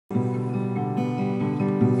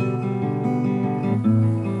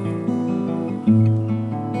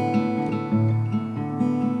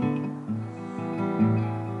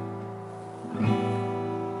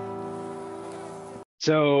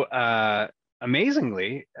So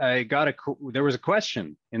amazingly, there was a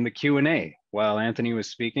question in the Q&A while Anthony was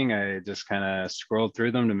speaking. I just kind of scrolled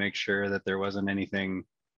through them to make sure that there wasn't anything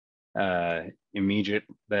immediate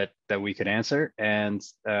that we could answer. And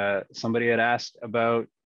somebody had asked about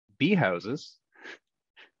bee houses.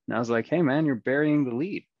 And I was like, hey man, you're burying the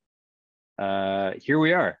lead. Here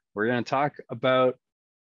we are. We're going to talk about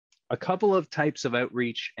a couple of types of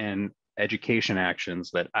outreach and education actions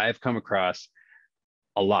that I've come across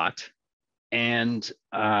a lot. And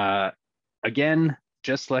again,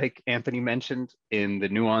 just like Anthony mentioned in the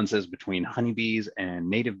nuances between honeybees and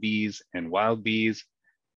native bees and wild bees,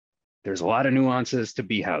 there's a lot of nuances to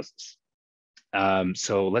bee houses.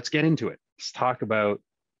 So let's get into it. Let's talk about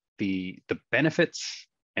the benefits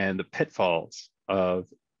and the pitfalls of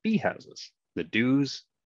bee houses, the do's,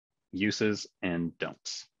 uses, and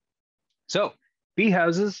don'ts. So bee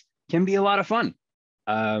houses can be a lot of fun.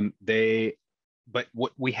 But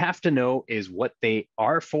what we have to know is what they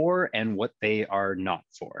are for and what they are not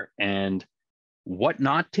for, and what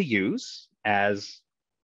not to use as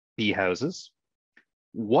bee houses,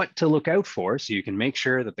 what to look out for so you can make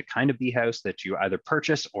sure that the kind of bee house that you either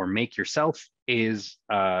purchase or make yourself is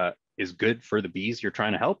good for the bees you're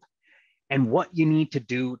trying to help, and what you need to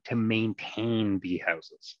do to maintain bee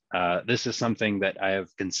houses. This is something that I have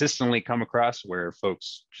consistently come across where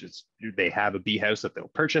folks they have a bee house that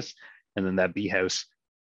they'll purchase, and then that bee house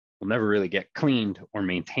will never really get cleaned or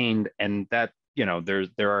maintained. And that, there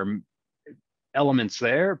are elements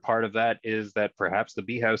there. Part of that is that perhaps the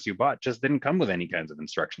bee house you bought just didn't come with any kinds of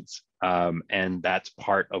instructions. And that's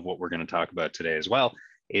part of what we're going to talk about today as well,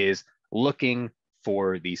 is looking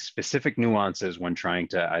for the specific nuances when trying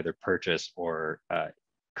to either purchase or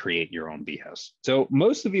create your own bee house. So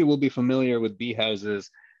most of you will be familiar with bee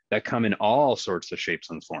houses that come in all sorts of shapes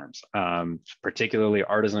and forms. Particularly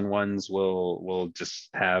artisan ones will just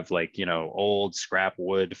have old scrap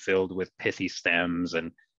wood filled with pithy stems,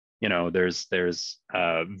 and there's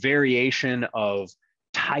variation of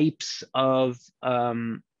types of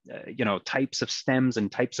types of stems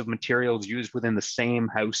and types of materials used within the same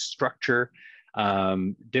house structure,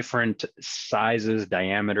 different sizes,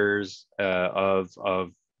 diameters of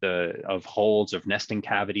holes of nesting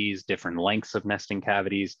cavities, different lengths of nesting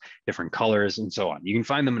cavities, different colors, and so on. You can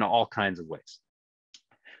find them in all kinds of ways.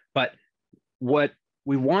 But what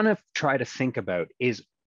we want to try to think about is,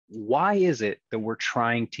 why is it that we're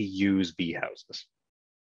trying to use bee houses?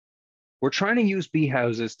 We're trying to use bee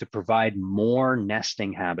houses to provide more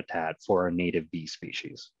nesting habitat for our native bee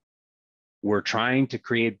species. We're trying to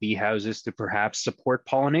create bee houses to perhaps support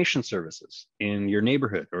pollination services in your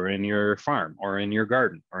neighborhood or in your farm or in your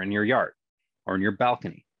garden or in your yard or in your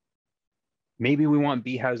balcony. Maybe we want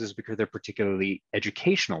bee houses because they're particularly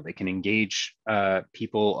educational. They can engage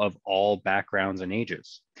people of all backgrounds and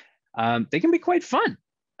ages. They can be quite fun.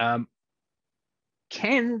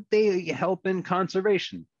 Can they help in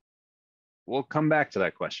conservation? We'll come back to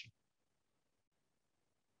that question.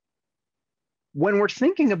 When we're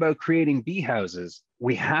thinking about creating bee houses,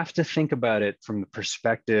 we have to think about it from the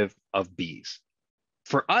perspective of bees.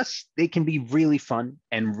 For us, they can be really fun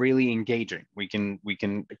and really engaging. We can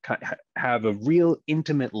have a real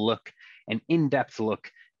intimate look, an in-depth look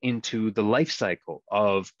into the life cycle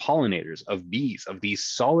of pollinators, of bees, of these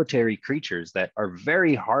solitary creatures that are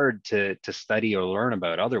very hard to study or learn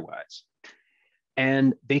about otherwise.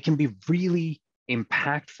 And they can be really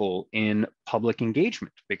impactful in public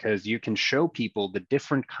engagement because you can show people the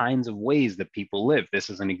different kinds of ways that people live. This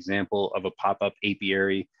is an example of a pop-up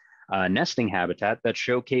apiary nesting habitat that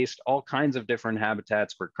showcased all kinds of different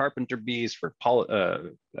habitats for carpenter bees, for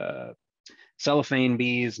cellophane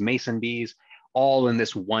bees, mason bees, all in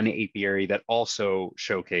this one apiary that also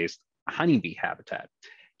showcased honeybee habitat,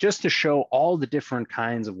 just to show all the different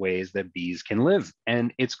kinds of ways that bees can live.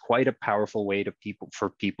 And it's quite a powerful way for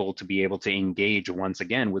people to be able to engage once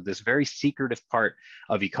again with this very secretive part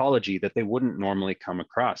of ecology that they wouldn't normally come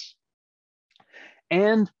across.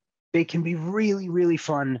 And they can be really, really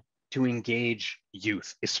fun to engage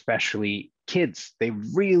youth, especially kids. They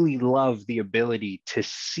really love the ability to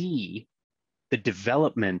see the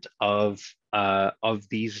development of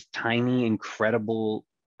these tiny, incredible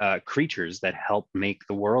creatures that help make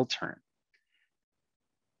the world turn.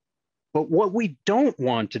 But what we don't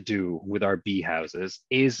want to do with our bee houses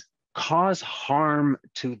is cause harm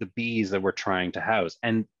to the bees that we're trying to house.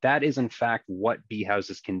 And that is in fact what bee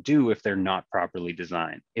houses can do if they're not properly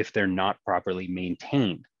designed, if they're not properly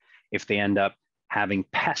maintained, if they end up having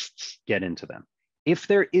pests get into them, if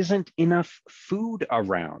there isn't enough food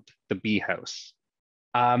around the bee house,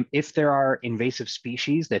 if there are invasive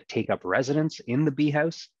species that take up residence in the bee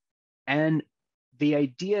house, and the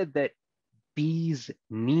idea that bees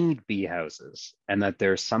need bee houses and that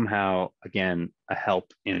they're somehow, again, a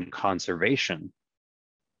help in conservation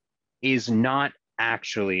is not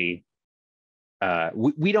actually,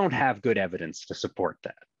 we don't have good evidence to support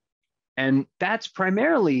that. And that's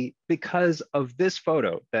primarily because of this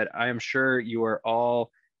photo that I am sure you are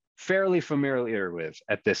all fairly familiar with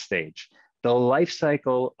at this stage. The life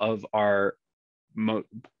cycle of our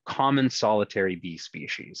common solitary bee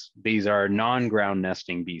species. These are non-ground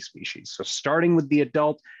nesting bee species. So starting with the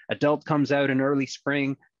adult comes out in early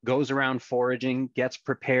spring, goes around foraging, gets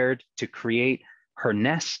prepared to create her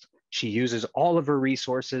nest. She uses all of her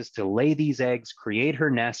resources to lay these eggs, create her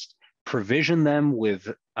nest, provision them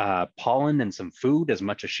with pollen and some food as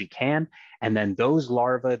much as she can. And then those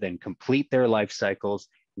larvae then complete their life cycles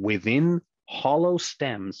within hollow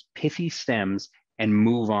stems, pithy stems, and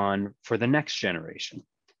move on for the next generation.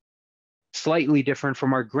 Slightly different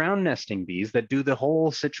from our ground nesting bees that do the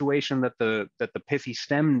whole situation that the pithy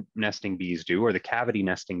stem nesting bees do, or the cavity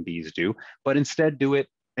nesting bees do, but instead do it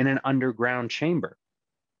in an underground chamber.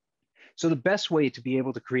 So the best way to be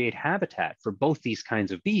able to create habitat for both these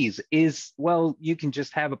kinds of bees is, well, you can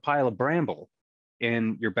just have a pile of bramble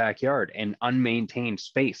in your backyard, an unmaintained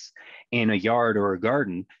space in a yard or a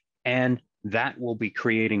garden, and that will be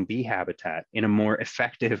creating bee habitat in a more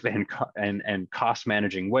effective and cost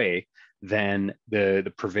managing way than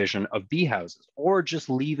the provision of bee houses, or just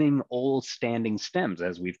leaving old standing stems,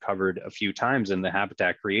 as we've covered a few times in the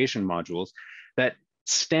habitat creation modules, that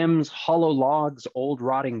stems, hollow logs, old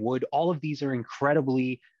rotting wood, all of these are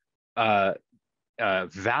incredibly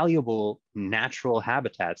valuable natural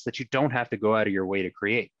habitats that you don't have to go out of your way to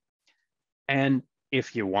create. And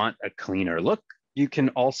if you want a cleaner look, you can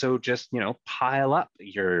also just, pile up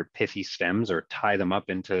your pithy stems or tie them up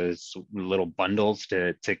into little bundles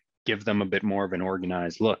to give them a bit more of an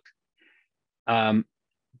organized look.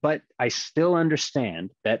 But I still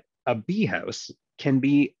understand that a bee house can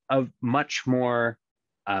be a much more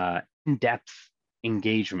in-depth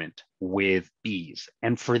engagement with bees.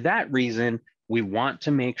 And for that reason, we want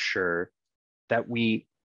to make sure that we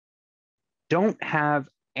don't have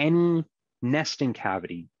any nesting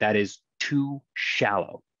cavity that is too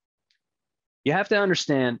shallow. You have to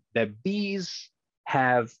understand that bees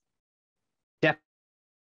have depth,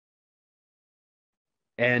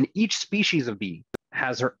 and each species of bee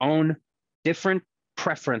has her own different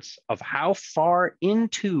preference of how far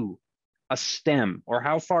into a stem or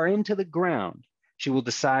how far into the ground she will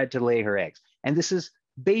decide to lay her eggs. And this is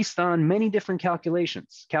based on many different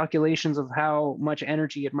calculations of how much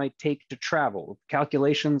energy it might take to travel,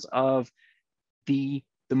 calculations of the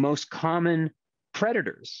most common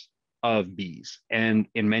predators of bees. And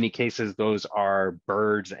in many cases, those are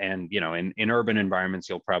birds. And, in urban environments,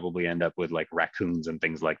 you'll probably end up with like raccoons and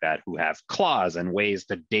things like that who have claws and ways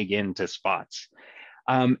to dig into spots.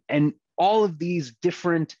 And all of these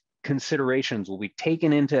different considerations will be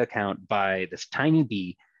taken into account by this tiny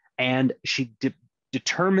bee, and she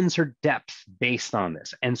determines her depth based on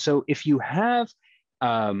this. And so if you have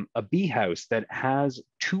a bee house that has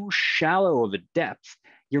too shallow of a depth,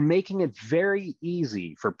 you're making it very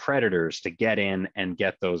easy for predators to get in and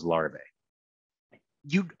get those larvae.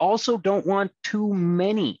 You also don't want too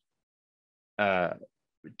many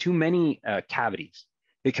cavities,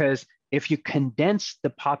 because if you condense the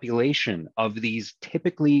population of these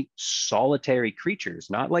typically solitary creatures,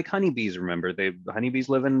 not like honeybees, remember, honeybees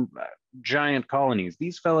live in giant colonies.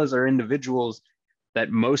 These fellas are individuals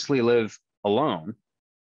that mostly live alone.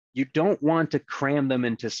 You don't want to cram them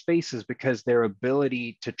into spaces because their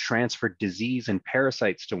ability to transfer disease and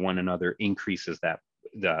parasites to one another increases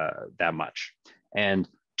that much. And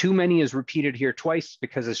too many is repeated here twice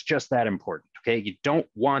because it's just that important, okay? You don't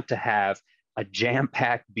want to have a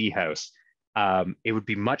jam-packed bee house. It would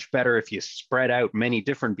be much better if you spread out many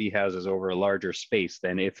different bee houses over a larger space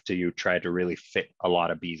than if you try to really fit a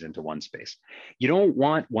lot of bees into one space. You don't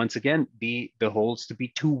want, once again, the holes to be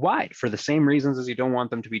too wide for the same reasons as you don't want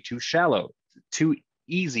them to be too shallow, too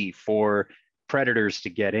easy for predators to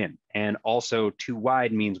get in. And also too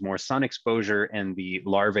wide means more sun exposure and the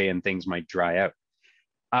larvae and things might dry out.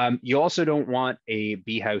 You also don't want a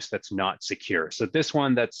bee house that's not secure. So this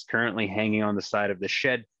one that's currently hanging on the side of the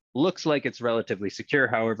shed looks like it's relatively secure.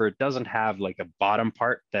 However, it doesn't have like a bottom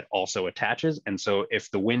part that also attaches. And so if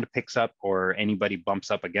the wind picks up or anybody bumps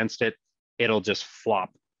up against it, it'll just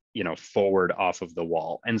flop, forward off of the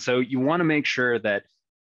wall. And so you want to make sure that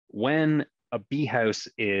when a bee house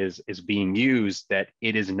is being used, that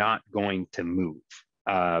it is not going to move.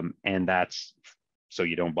 And that's so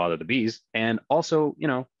you don't bother the bees. And also,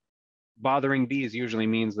 bothering bees usually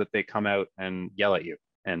means that they come out and yell at you.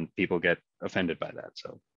 and people get offended by that.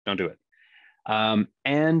 So don't do it.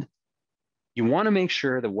 And you want to make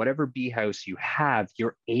sure that whatever bee house you have,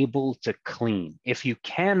 you're able to clean. If you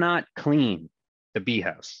cannot clean the bee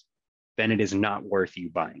house, then it is not worth you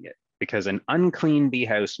buying it, because an unclean bee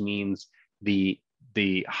house means the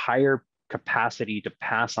higher capacity to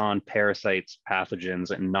pass on parasites,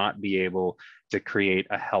 pathogens, and not be able to create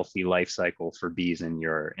a healthy life cycle for bees in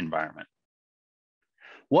your environment.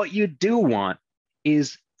 What you do want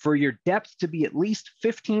is for your depth to be at least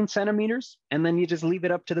 15 centimeters, and then you just leave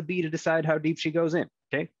it up to the bee to decide how deep she goes in,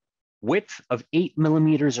 okay? Width of 8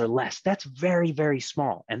 millimeters or less, that's very, very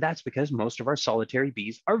small. And that's because most of our solitary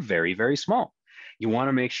bees are very, very small. You want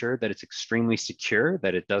to make sure that it's extremely secure,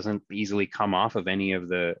 that it doesn't easily come off of any of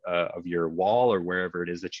the of your wall or wherever it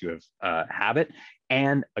is that you have it.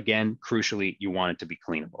 And again, crucially, you want it to be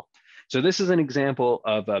cleanable. So this is an example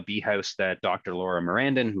of a bee house that Dr. Laura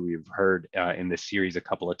Mirandon, who we've heard in this series a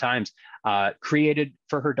couple of times, created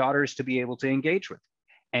for her daughters to be able to engage with.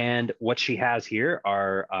 And what she has here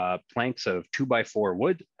are planks of 2x4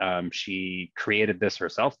 wood. She created this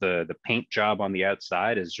herself. The paint job on the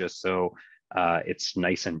outside is just so it's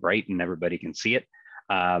nice and bright and everybody can see it.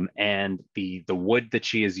 And the wood that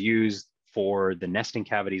she has used for the nesting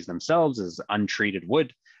cavities themselves is untreated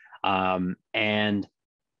wood. And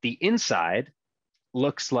the inside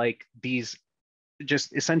looks like these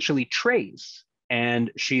just essentially trays, and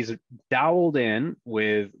she's doweled in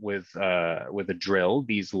with a drill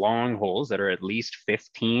these long holes that are at least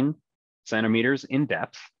 15 centimeters in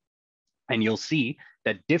depth. And you'll see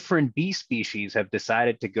that different bee species have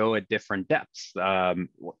decided to go at different depths.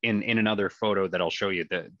 In another photo that I'll show you,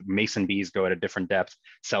 the mason bees go at a different depth,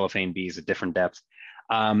 cellophane bees at different depths.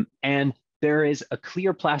 And there is a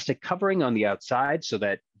clear plastic covering on the outside so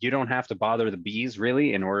that you don't have to bother the bees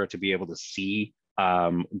really in order to be able to see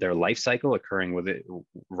their life cycle occurring with it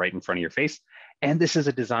right in front of your face. And this is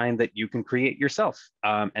a design that you can create yourself.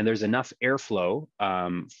 And there's enough airflow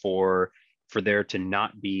for there to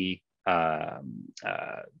not be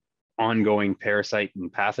ongoing parasite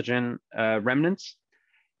and pathogen remnants.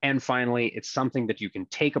 And finally, it's something that you can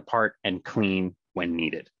take apart and clean when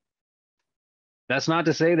needed. That's not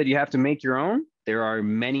to say that you have to make your own. There are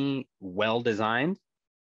many well-designed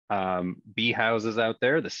bee houses out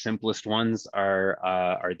there. The simplest ones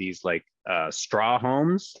are these like straw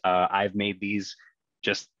homes. I've made these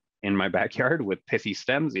just in my backyard with pithy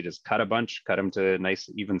stems. You just cut a bunch, cut them to nice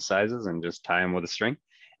even sizes, and just tie them with a string.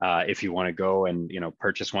 If you want to go and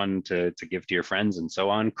purchase one to give to your friends and so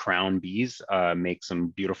on, Crown Bees make some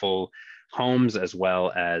beautiful homes, as well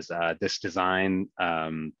as this design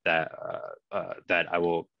that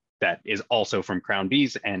is also from Crown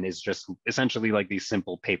Bees and is just essentially like these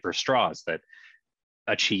simple paper straws that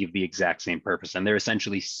achieve the exact same purpose. And they're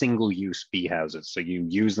essentially single-use bee houses. So you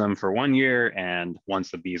use them for 1 year, and once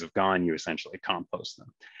the bees have gone, you essentially compost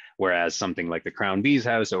them. Whereas something like the Crown Bees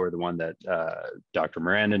house, or the one that Dr.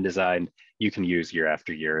 Mirandon designed, you can use year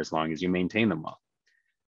after year as long as you maintain them well.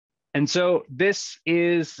 And so this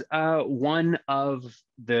is one of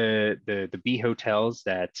the bee hotels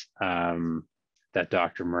that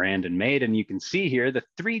Dr. Mirandon made. And you can see here the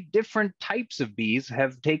 3 different types of bees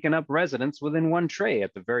have taken up residence within one tray.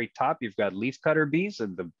 At the very top, you've got leafcutter bees.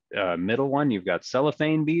 At the middle one, you've got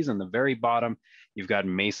cellophane bees. And the very bottom, you've got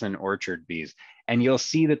mason orchard bees. And you'll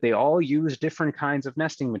see that they all use different kinds of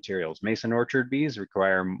nesting materials. Mason orchard bees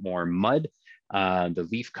require more mud. The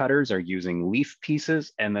leaf cutters are using leaf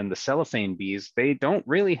pieces, and then the cellophane bees, they don't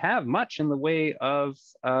really have much in the way of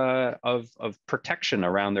protection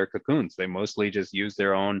around their cocoons. They mostly just use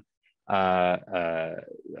their own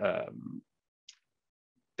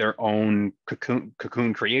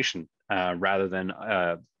cocoon creation rather than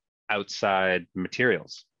outside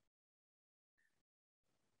materials.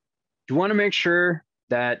 You want to make sure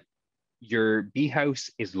that your bee house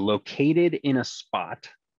is located in a spot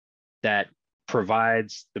that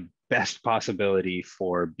provides the best possibility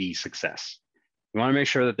for bee success. You want to make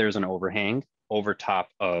sure that there's an overhang over top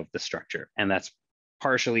of the structure. And that's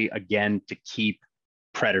partially, again, to keep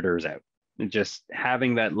predators out. And just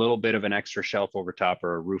having that little bit of an extra shelf over top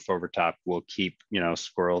or a roof over top will keep,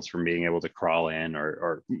 squirrels from being able to crawl in,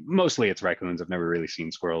 or mostly it's raccoons. I've never really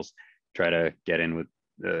seen squirrels try to get in with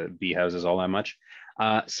the bee houses all that much.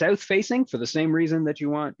 South facing, for the same reason that you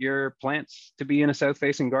want your plants to be in a south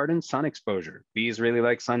facing garden, sun exposure. Bees really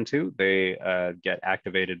like sun too. They get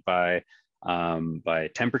activated by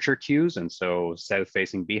temperature cues. And so south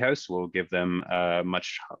facing bee house will give them a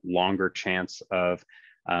much longer chance of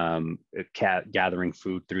gathering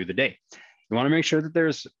food through the day. You want to make sure that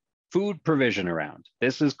there's food provision around.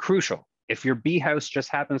 This is crucial. If your bee house just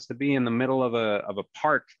happens to be in the middle of a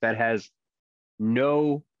park that has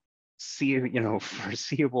no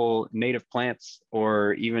foreseeable native plants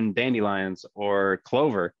or even dandelions or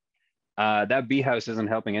clover, that bee house isn't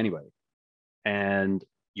helping anybody. And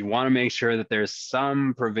you want to make sure that there's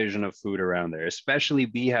some provision of food around there, especially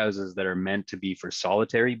bee houses that are meant to be for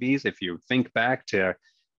solitary bees. If you think back to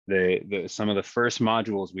some of the first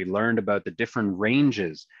modules, we learned about the different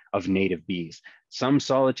ranges of native bees. Some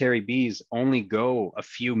solitary bees only go a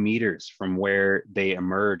few meters from where they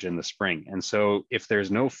emerge in the spring. And so if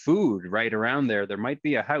there's no food right around there, there might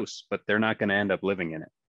be a house, but they're not going to end up living in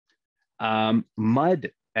it.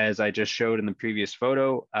 Mud, as I just showed in the previous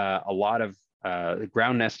photo, a lot of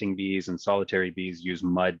ground nesting bees and solitary bees use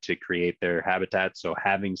mud to create their habitat. So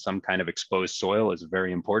having some kind of exposed soil is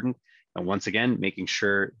very important. And once again, making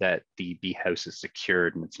sure that the bee house is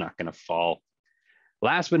secured and it's not going to fall.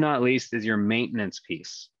 Last but not least is your maintenance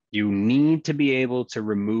piece. You need to be able to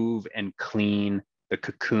remove and clean the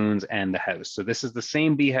cocoons and the house. So this is the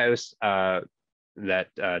same bee house that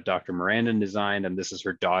Dr. Miranda designed, and this is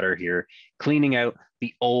her daughter here, cleaning out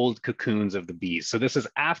the old cocoons of the bees. So this is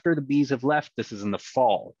after the bees have left. This is in the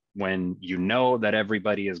fall when you know that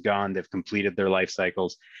everybody is gone, they've completed their life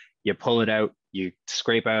cycles. You pull it out, you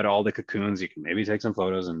scrape out all the cocoons. You can maybe take some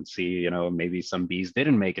photos and see, maybe some bees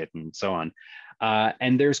didn't make it and so on.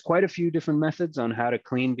 And there's quite a few different methods on how to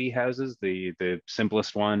clean bee houses. The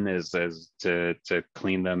simplest one is to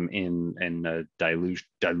clean them in a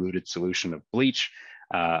diluted solution of bleach.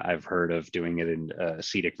 I've heard of doing it in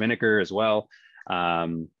acetic vinegar as well.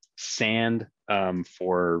 Sand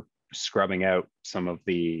for scrubbing out some of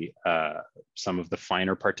the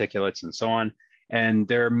finer particulates and so on. And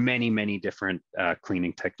there are many, many different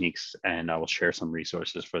cleaning techniques, and I will share some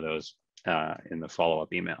resources for those in the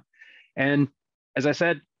follow-up email. And as I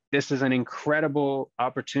said, this is an incredible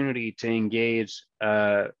opportunity to engage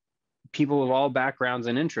people of all backgrounds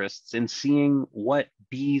and interests in seeing what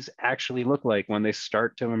bees actually look like when they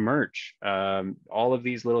start to emerge. All of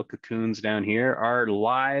these little cocoons down here are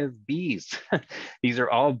live bees. These are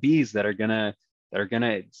all bees that are gonna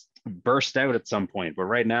burst out at some point, but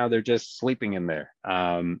right now they're just sleeping in there.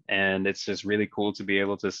 And it's just really cool to be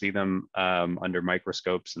able to see them under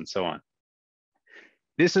microscopes and so on.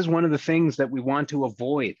 This is one of the things that we want to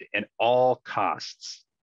avoid at all costs.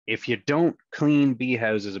 If you don't clean bee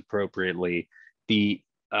houses appropriately, the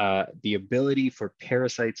ability for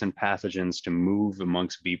parasites and pathogens to move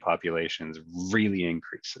amongst bee populations really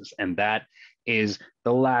increases. And that is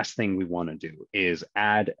the last thing we want to do, is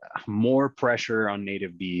add more pressure on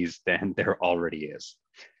native bees than there already is.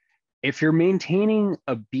 If you're maintaining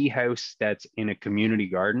a bee house that's in a community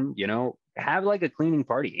garden, have like a cleaning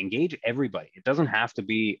party, engage everybody. It doesn't have to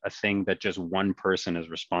be a thing that just one person is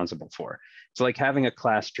responsible for. It's like having a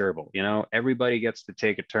class gerbil, everybody gets to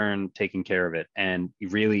take a turn taking care of it, and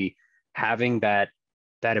really having that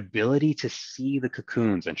ability to see the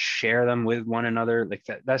cocoons and share them with one another, like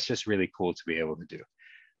that's just really cool to be able to do.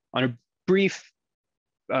 On a brief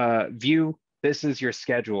view, this is your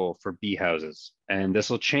schedule for bee houses, and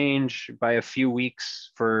this will change by a few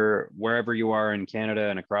weeks for wherever you are in Canada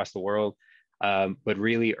and across the world. But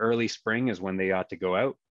really early spring is when they ought to go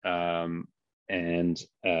out. And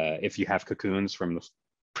if you have cocoons from the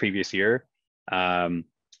previous year,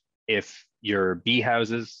 if your bee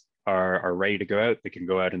houses are ready to go out, they can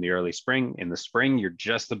go out in the early spring. In the spring, you're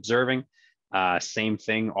just observing. Same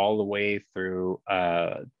thing all the way through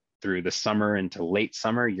the summer into late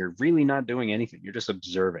summer. You're really not doing anything. You're just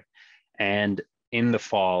observing. And in the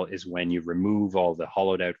fall is when you remove all the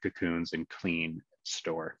hollowed out cocoons and clean,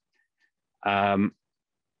 store.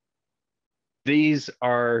 These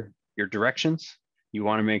are your directions. You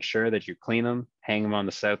want to make sure that you clean them, hang them on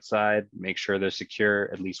the south side, make sure they're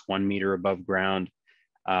secure at least 1 meter above ground.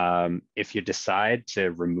 If you decide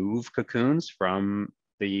to remove cocoons from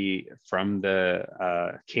the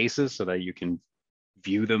cases so that you can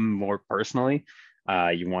view them more personally,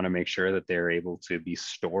 you want to make sure that they're able to be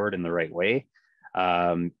stored in the right way.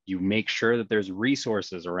 You make sure that there's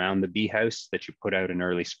resources around the bee house that you put out in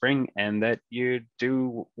early spring, and that you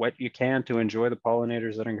do what you can to enjoy the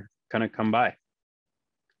pollinators that are going to come by.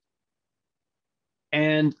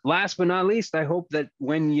 And last but not least, I hope that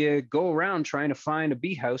when you go around trying to find a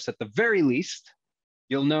bee house, at the very least,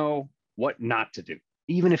 you'll know what not to do.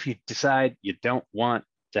 Even if you decide you don't want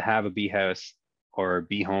to have a bee house, or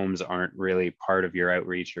bee homes aren't really part of your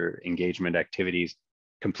outreach or engagement activities,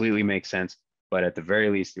 completely makes sense. But at the very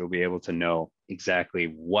least, you'll be able to know exactly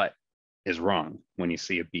what is wrong when you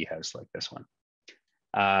see a bee house like this one.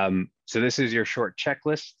 So this is your short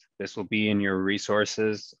checklist. This will be in your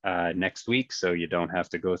resources next week, so you don't have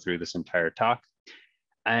to go through this entire talk.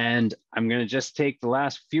 And I'm going to just take the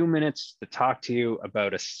last few minutes to talk to you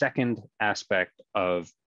about a second aspect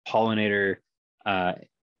of pollinator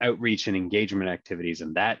outreach and engagement activities,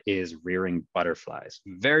 and that is rearing butterflies.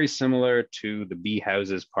 Very similar to the bee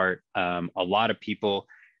houses part. A lot of people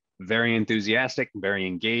very enthusiastic, very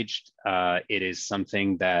engaged. It is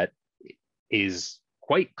something that is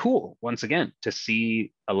quite cool, once again, to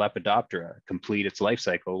see a Lepidoptera complete its life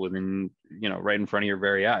cycle within, right in front of your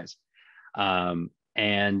very eyes.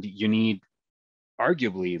 And you need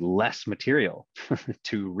arguably less material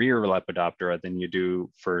to rear Lepidoptera than you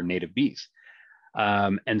do for native bees.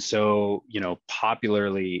 And so,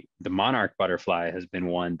 popularly, the monarch butterfly has been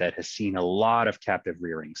one that has seen a lot of captive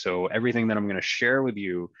rearing. So everything that I'm going to share with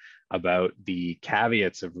you about the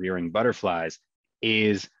caveats of rearing butterflies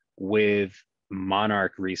is with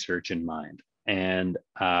monarch research in mind. And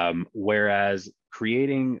whereas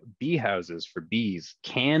creating bee houses for bees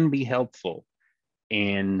can be helpful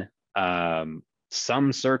in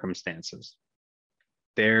some circumstances,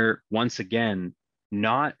 they're, once again,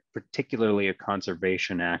 not particularly a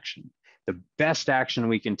conservation action. The best action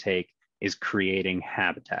we can take is creating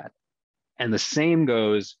habitat. And the same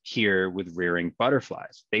goes here with rearing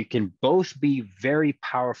butterflies. They can both be very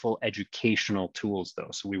powerful educational tools, though.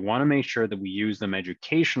 So we want to make sure that we use them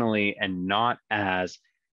educationally and not as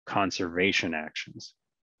conservation actions.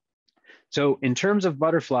 So in terms of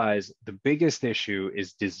butterflies, the biggest issue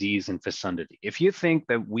is disease and fecundity. If you think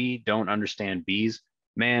that we don't understand bees,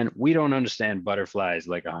 man, we don't understand butterflies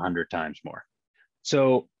like 100 times more.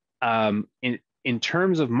 So in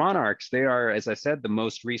terms of monarchs, they are, as I said, the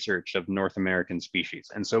most researched of North American species.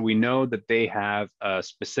 And so we know that they have a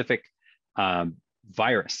specific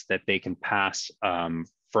virus that they can pass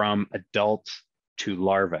from adult to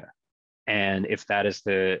larva. And if that is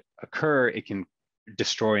to occur, it can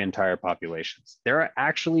destroy entire populations. There are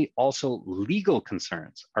actually also legal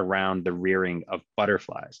concerns around the rearing of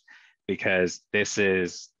butterflies, because this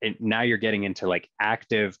is, now you're getting into like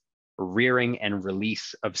active rearing and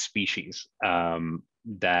release of species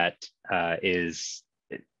that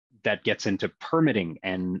gets into permitting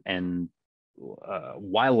and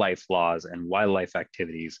wildlife laws and wildlife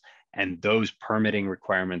activities, and those permitting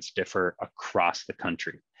requirements differ across the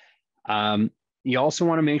country. You also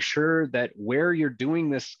want to make sure that where you're doing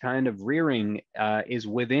this kind of rearing is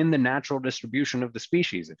within the natural distribution of the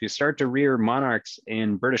species. If you start to rear monarchs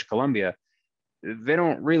in British Columbia, they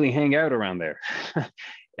don't really hang out around there.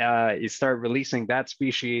 You start releasing that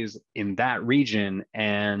species in that region,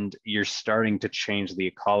 and you're starting to change the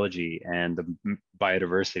ecology and the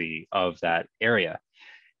biodiversity of that area.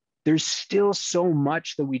 There's still so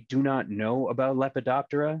much that we do not know about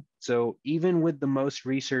Lepidoptera. So even with the most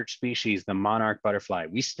researched species, the monarch butterfly,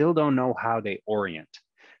 we still don't know how they orient.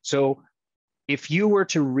 So if you were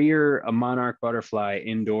to rear a monarch butterfly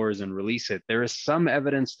indoors and release it, there is some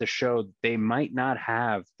evidence to show they might not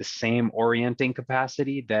have the same orienting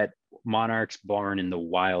capacity that monarchs born in the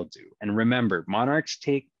wild do. And remember, monarchs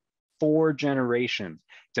take 4 generations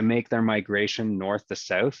to make their migration north to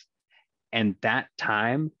south. And that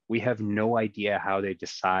time, we have no idea how they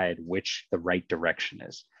decide which the right direction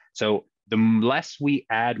is. So the less we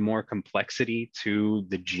add more complexity to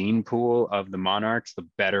the gene pool of the monarchs, the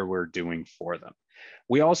better we're doing for them.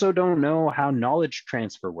 We also don't know how knowledge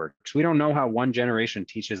transfer works. We don't know how one generation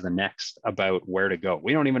teaches the next about where to go.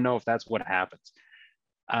 We don't even know if that's what happens.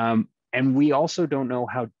 And we also don't know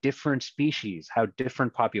how different species, how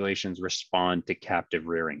different populations respond to captive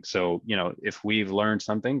rearing. So, if we've learned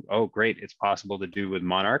something, oh, great, it's possible to do with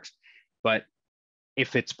monarchs. But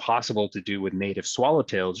if it's possible to do with native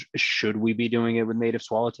swallowtails, should we be doing it with native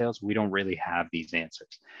swallowtails? We don't really have these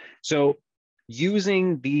answers. So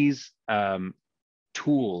using these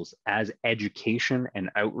tools as education and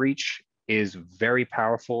outreach is very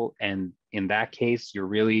powerful. And in that case, you're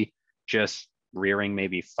really just rearing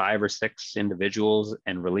maybe 5 or 6 individuals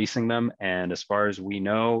and releasing them. And as far as we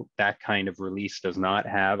know, that kind of release does not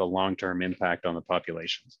have a long-term impact on the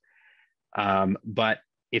populations. But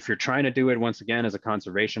if you're trying to do it, once again, as a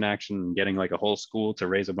conservation action, and getting like a whole school to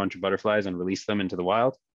raise a bunch of butterflies and release them into the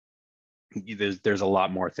wild, there's a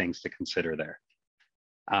lot more things to consider there.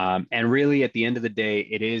 And really, at the end of the day,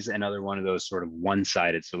 it is another one of those sort of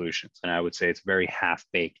one-sided solutions. And I would say it's very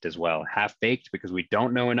half-baked as well. Half-baked because we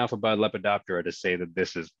don't know enough about Lepidoptera to say that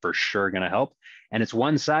this is for sure going to help. And it's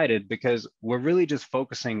one-sided because we're really just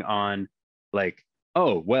focusing on like,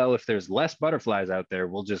 oh, well, if there's less butterflies out there,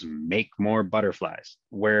 we'll just make more butterflies.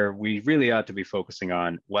 Where we really ought to be focusing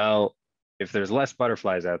on, well, if there's less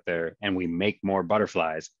butterflies out there and we make more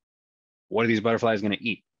butterflies, what are these butterflies going to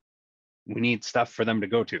eat? we need stuff for them to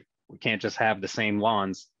go to. We can't just have the same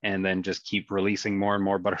lawns and then just keep releasing more and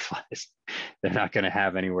more butterflies. They're not going to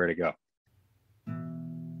have anywhere to go.